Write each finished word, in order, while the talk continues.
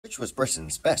Which was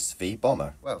Britain's best V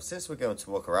bomber? Well, since we're going to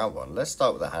walk around one, let's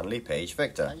start with the Handley Page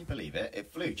Victor. Can you believe it?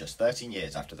 It flew just 13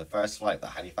 years after the first flight of the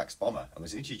Halifax bomber and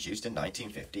was introduced in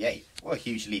 1958. What a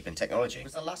huge leap in technology. It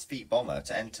was the last V bomber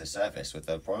to enter service with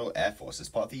the Royal Air Force as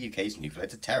part of the UK's nuclear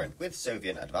deterrent. With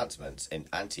Soviet advancements in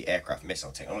anti-aircraft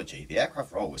missile technology, the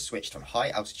aircraft role was switched from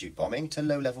high-altitude bombing to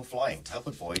low-level flying to help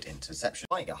avoid interception.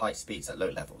 Flying at high speeds at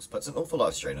low levels puts an awful lot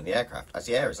of strain on the aircraft, as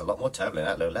the air is a lot more turbulent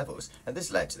at low levels, and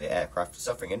this led to the aircraft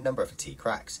suffering a number of fatigue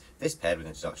cracks. This, paired with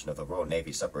the introduction of the Royal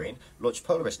Navy submarine-launched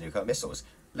Polaris nuclear missiles,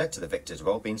 led to the Victor's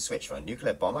role being switched from a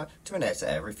nuclear bomber to an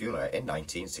air-to-air refueller in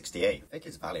 1968. The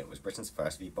Vickers Valiant was Britain's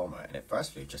first V bomber, and it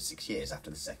first flew just 6 years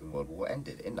after the Second World War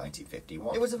ended in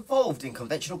 1951. It was involved in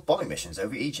conventional bombing missions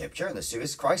over Egypt during the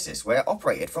Suez Crisis, where it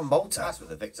operated from Malta. As with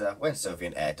the Victor, when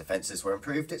Soviet air defences were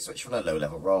improved, it switched from a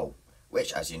low-level role,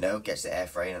 which, as you know, gets the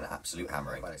airframe an absolute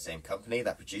hammering. By the same company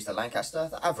that produced the Lancaster,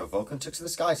 the Avro Vulcan took to the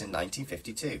skies in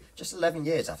 1952, just 11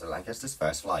 years after the Lancaster's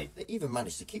first flight. They even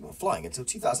managed to keep on flying until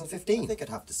 2015. I think I'd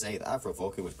have to say that Avro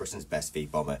Vulcan was Britain's best V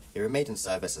bomber. It remained in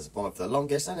service as a bomber for the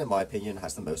longest and, in my opinion,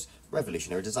 has the most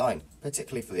revolutionary design,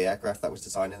 particularly for the aircraft that was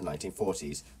designed in the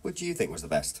 1940s. Which do you think was the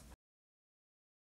best?